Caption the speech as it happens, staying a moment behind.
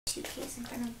suitcase in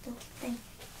front of the thing.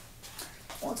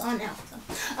 Well, it's on now. So.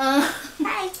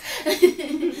 Hi.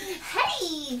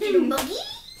 Hey, little buggy.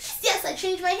 Yes, I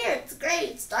changed my hair. It's great.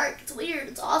 It's dark. It's weird.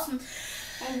 It's awesome.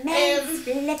 And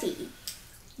fluffy.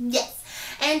 Yes.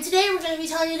 And today we're going to be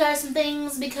telling you guys some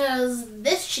things because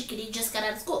this chickadee just got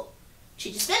out of school.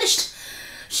 She just finished.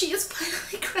 She just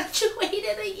finally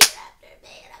graduated a year after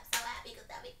me, and I'm so happy because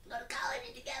now we can go to college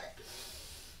together.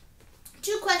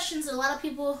 2 questions that a lot of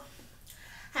people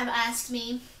have asked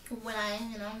me when I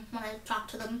talk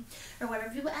to them or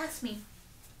whatever. People ask me.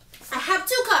 I have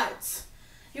 2 cards.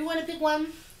 You're going to pick one,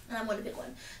 and I'm going to pick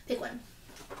one. Pick one.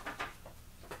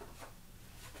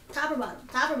 Top or bottom?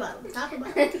 Top or bottom? Top or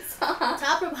bottom?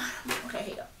 Top or bottom? Okay, here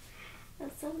you go.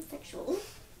 That's so sexual.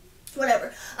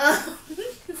 Whatever.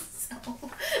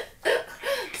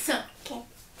 So, okay.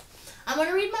 I'm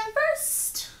gonna read mine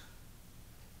first.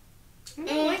 I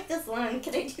don't like this one.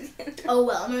 Can I do that? Oh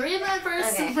well, I'm gonna read mine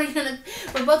first. Okay.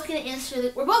 We're both gonna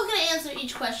answer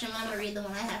each question. I'm gonna read the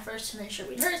one I have first, and then she'll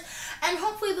read hers. And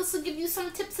hopefully, this will give you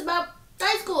some tips about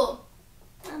high school.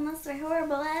 Unless we're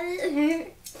horrible at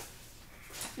it.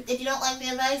 If you don't like the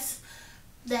advice,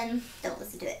 then Don't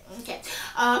listen to it. okay.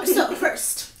 So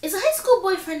first, is a high school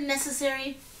boyfriend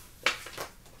necessary?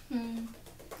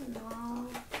 No.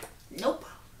 Nope.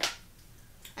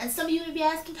 And some of you may be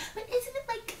asking, but isn't it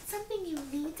like something you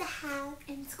need to have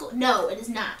in school? No, it is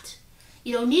not.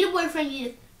 You don't need a boyfriend. You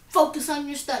need to focus on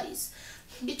your studies.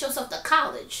 Get yourself to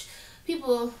college.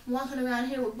 People walking around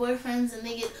here with boyfriends and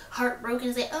they get heartbroken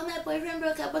and say, oh, my boyfriend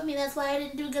broke up with me. That's why I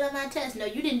didn't do good on my test. No,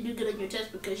 you didn't do good on your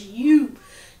test because you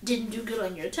didn't do good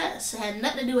on your test. It had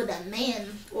nothing to do with that man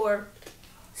or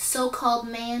so-called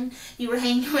man you were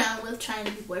hanging around with trying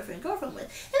to be boyfriend girlfriend with.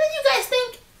 And then you guys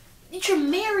think that you're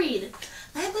married.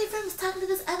 My boyfriend was talking to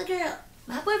this other girl.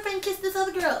 My boyfriend kissed this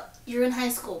other girl. You're in high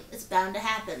school. It's bound to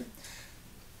happen.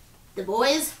 The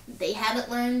boys, they haven't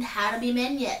learned how to be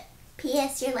men yet.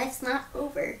 P.S. Your life's not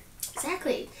over.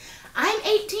 Exactly. I'm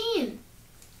 18.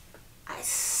 I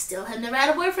still have never had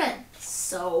a boyfriend.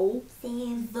 So,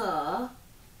 Same. not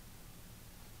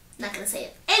gonna say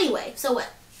it. Anyway, so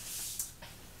what?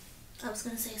 I was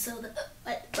gonna say so the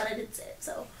what, but I didn't say it.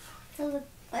 So So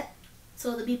what?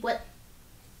 So the beep what?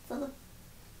 So the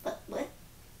what?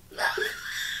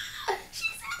 She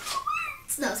said the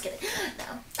words. No, I was kidding.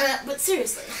 No. But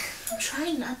seriously, I'm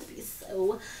trying not to be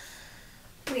so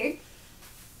Weird.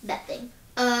 that thing.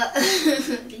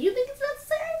 Do you think it's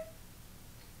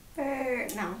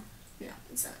necessary? No. No,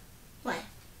 it's not. Why?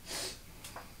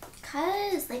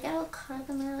 Because they get all caught up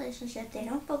in a relationship. They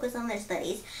don't focus on their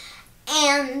studies.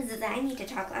 And I need to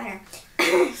talk louder.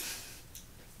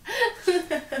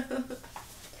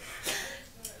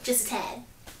 Just a tad.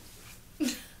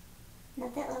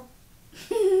 Not that low.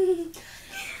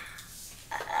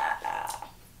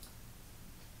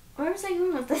 Where was I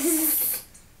going with this?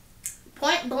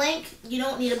 Point blank, you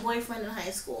don't need a boyfriend in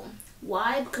high school.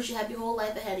 Why? Because you have your whole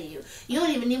life ahead of you. You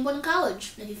don't even need one in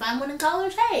college. If you find one in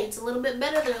college, hey, it's a little bit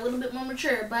better. They're a little bit more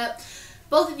mature. But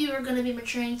both of you are going to be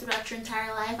maturing throughout your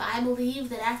entire life. I believe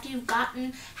that after you've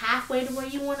gotten halfway to where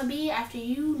you want to be, after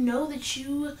you know that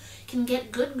you can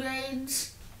get good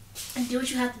grades and do what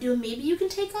you have to do, maybe you can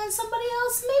take on somebody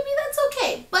else. Maybe that's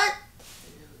okay. But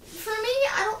for me,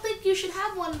 I don't think you should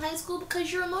have one in high school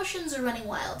because your emotions are running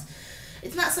wild.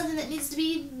 It's not something that needs to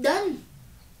be done.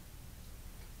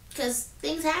 Because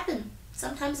things happen.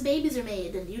 Sometimes babies are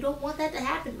made, and you don't want that to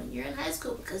happen when you're in high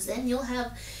school, because then you'll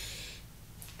have,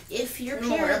 if your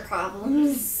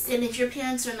problems. And if your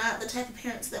parents are not the type of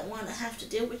parents that want to have to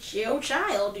deal with your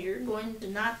child, you're going to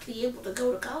not be able to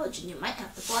go to college, and you might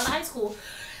have to pull out of high school,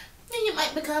 and you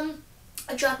might become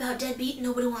a dropout deadbeat.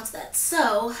 Nobody wants that.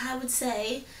 So I would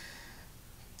say,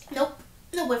 nope,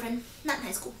 no boyfriend, not in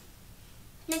high school.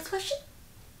 Next question.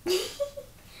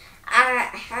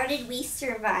 How did we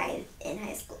survive in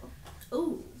high school?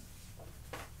 Ooh.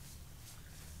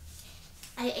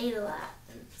 I ate a lot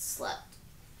and slept.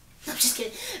 I'm just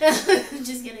kidding.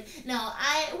 Just kidding. No,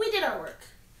 we did our work.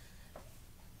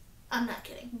 I'm not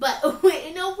kidding. But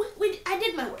I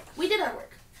did my work. We did our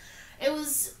work. It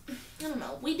was, I don't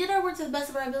know. We did our work to the best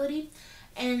of our ability,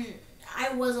 and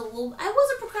I was a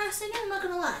procrastinator, I'm not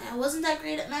gonna lie. I wasn't that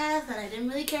great at math, and I didn't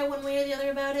really care one way or the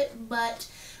other about it, but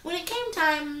when it came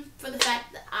time for the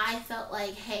fact that I felt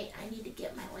like, hey, I need to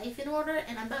get my life in order,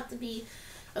 and I'm about to be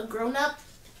a grown-up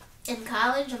in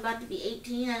college, I'm about to be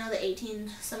 18, I know that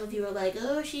 18, some of you are like,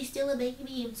 oh, she's still a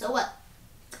baby, so what?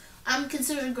 I'm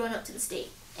considered grown up to the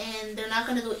state. and they're not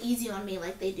going to go easy on me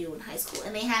like they do in high school,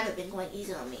 and they haven't been going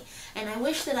easy on me. And I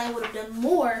wish that I would have done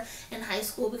more in high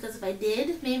school, because if I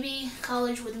did, maybe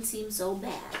college wouldn't seem so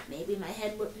bad. Maybe my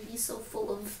head wouldn't be so full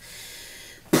of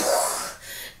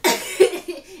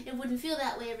it wouldn't feel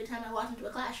that way every time I walked into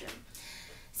a classroom.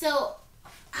 So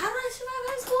how did I survive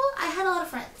high school? I had a lot of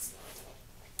friends,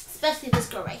 especially this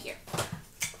girl right here.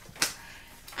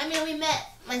 I mean, we met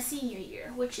my senior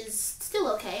year, which is still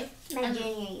okay. My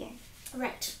junior year.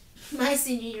 Right. My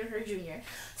senior year, her junior.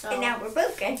 So, and now we're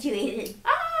both graduated.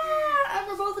 And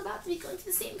we're both about to be going to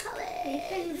the same college. We've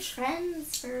been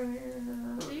friends for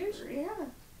 2 years? Yeah.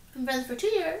 Been friends for 2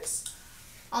 years.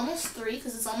 Almost 3,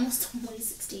 because it's almost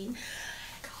 2016.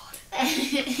 God.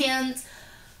 And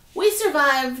we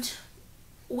survived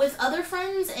with other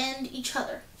friends and each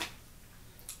other.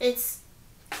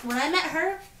 When I met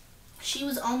her, she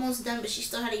was almost done, but she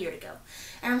still had a year to go.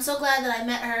 And I'm so glad that I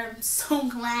met her. I'm so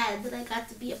glad that I got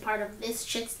to be a part of this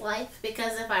chick's life,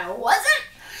 because if I wasn't,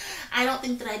 I don't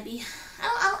think that I'd be,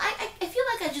 I feel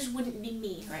like I just wouldn't be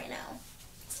me right now.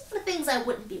 Some of the things I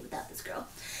wouldn't be without this girl.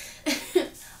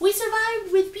 We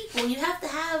survived with people. You have to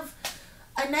have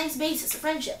a nice basis of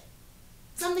friendship.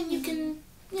 Something you can,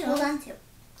 hold on to.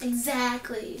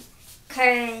 Exactly.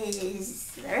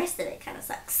 Because the rest of it kind of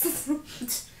sucks.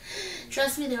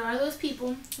 Trust me, there are those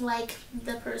people, like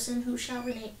the person who shall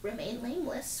remain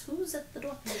nameless. Who's at the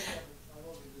door?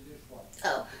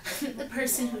 Oh, the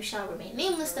person who shall remain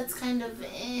nameless, that's kind of,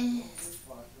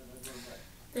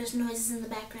 There's noises in the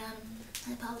background.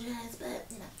 I apologize,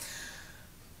 but,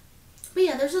 But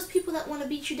yeah, there's those people that want to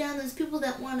beat you down. There's people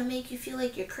that want to make you feel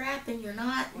like you're crap and you're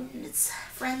not. And it's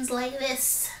friends like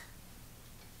this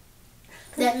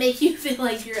that make you feel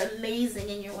like you're amazing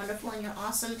and you're wonderful and you're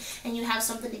awesome and you have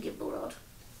something to give the world.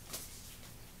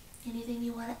 Anything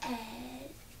you want to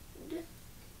add? We're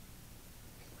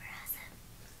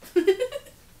awesome.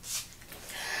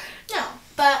 No,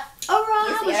 but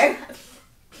overall, Yes,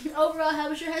 how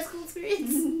was your high school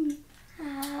experience?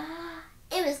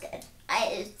 It was good.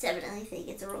 I definitely think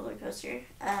it's a roller coaster.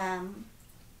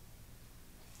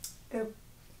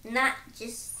 Not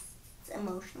just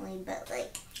emotionally, but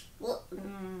like,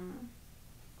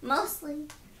 mostly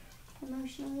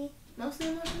emotionally. Mostly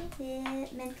emotionally? Yeah,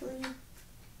 mentally.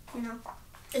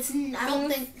 I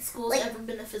don't think school's ever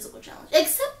been a physical challenge,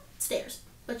 except stairs.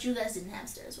 But you guys didn't have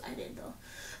stairs. I did though.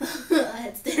 I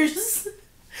had stairs.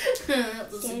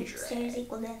 Stairs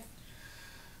equal death.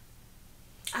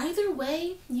 Either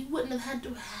way, you wouldn't have had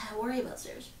to worry about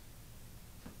stairs.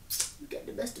 You get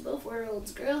the best of both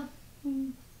worlds, girl.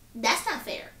 That's not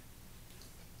fair.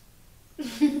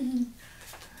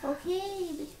 Okay,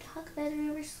 we can talk about it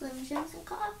over Slim Jims and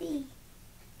coffee.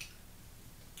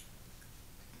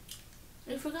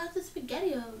 We forgot the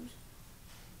SpaghettiOs.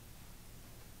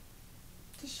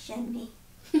 Just shun me.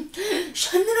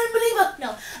 Shun the unbeliever!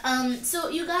 No. So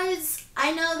you guys,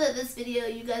 I know that this video,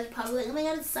 you guys are probably like, oh my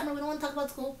god, it's summer, we don't want to talk about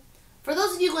school. For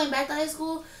those of you going back to high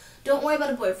school, don't worry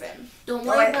about a boyfriend. Don't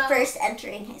worry about first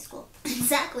entering high school.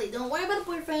 Exactly. Don't worry about a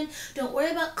boyfriend. Don't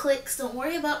worry about cliques. Don't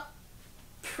worry about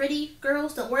pretty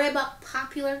girls. Don't worry about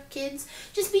popular kids.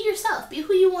 Just be yourself. Be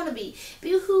who you want to be.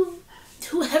 Be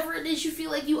whoever it is you feel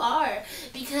like you are.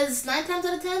 Because 9 times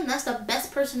out of 10, that's the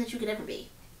best person that you could ever be.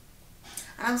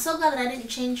 And I'm so glad that I didn't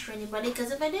change for anybody,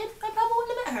 because if I did, I probably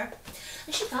wouldn't have met her.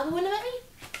 And she probably wouldn't have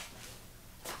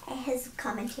met me. His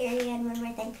commentary and one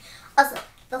more thing. Also,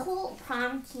 the whole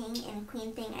prom king and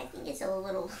queen thing, I think is a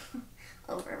little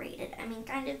overrated. I mean,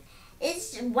 kind of,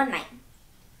 it's just one night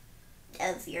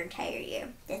of your entire year.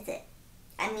 That's it.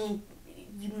 I mean,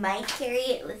 you might carry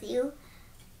it with you,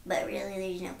 but really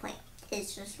there's no point.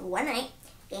 It's just one night,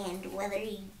 and whether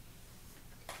you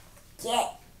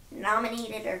get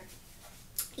nominated or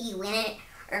you win it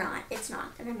or not, it's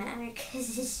not going to matter,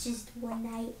 because it's just one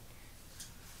night.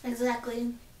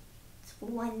 Exactly. It's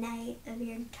one night of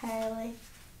your entire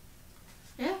life.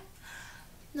 Yeah.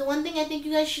 The one thing I think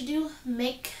you guys should do,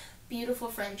 make beautiful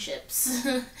friendships.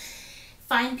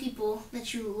 Find people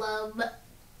that you love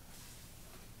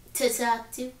to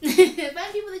talk to.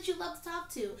 Find people that you love to talk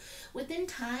to. Within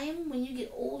time, when you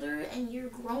get older and you're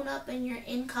grown up and you're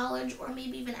in college, or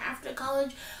maybe even after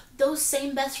college, those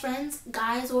same best friends,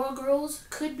 guys or girls,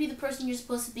 could be the person you're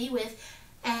supposed to be with,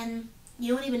 and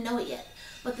you don't even know it yet.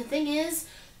 But the thing is,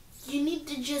 you need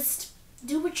to just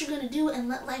do what you're going to do and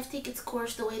let life take its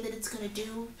course the way that it's going to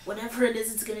do whatever it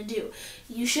is it's going to do.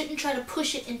 You shouldn't try to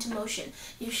push it into motion.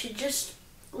 You should just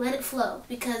let it flow,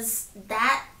 because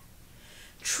that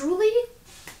truly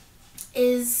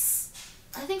is,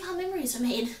 I think, how memories are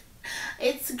made.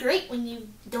 It's great when you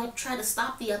don't try to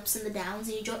stop the ups and the downs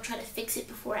and you don't try to fix it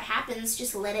before it happens.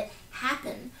 Just let it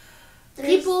happen.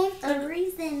 There's a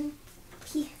reason.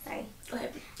 Sorry. Go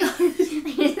ahead.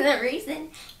 The reason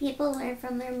people learn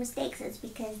from their mistakes is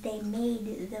because they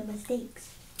made the mistakes.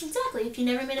 Exactly. If you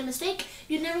never made a mistake,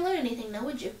 you'd never learn anything, now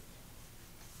would you?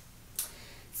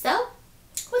 So,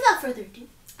 without further ado,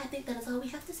 I think that is all we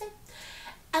have to say.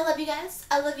 I love you guys.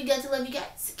 I love you guys. I love you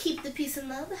guys. Keep the peace and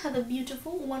love. Have a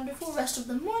beautiful, wonderful rest of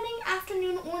the morning,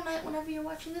 afternoon, or night whenever you're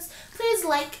watching this. Please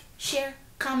like, share,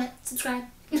 comment, subscribe.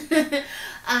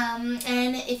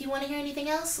 And if you want to hear anything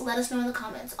else, let us know in the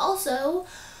comments. Also,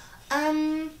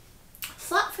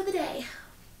 thought for the day.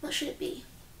 What should it be?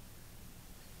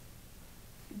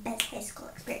 Best high school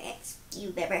experience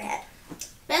you've ever had.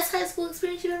 Best high school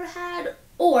experience you've ever had,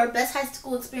 or best high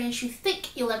school experience you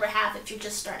think you'll ever have if you're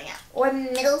just starting out. Or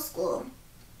middle school.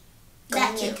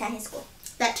 That Going too. into high school.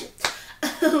 That too.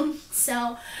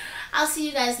 So, I'll see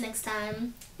you guys next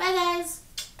time. Bye, guys.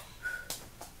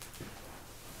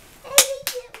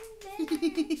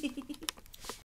 Hey,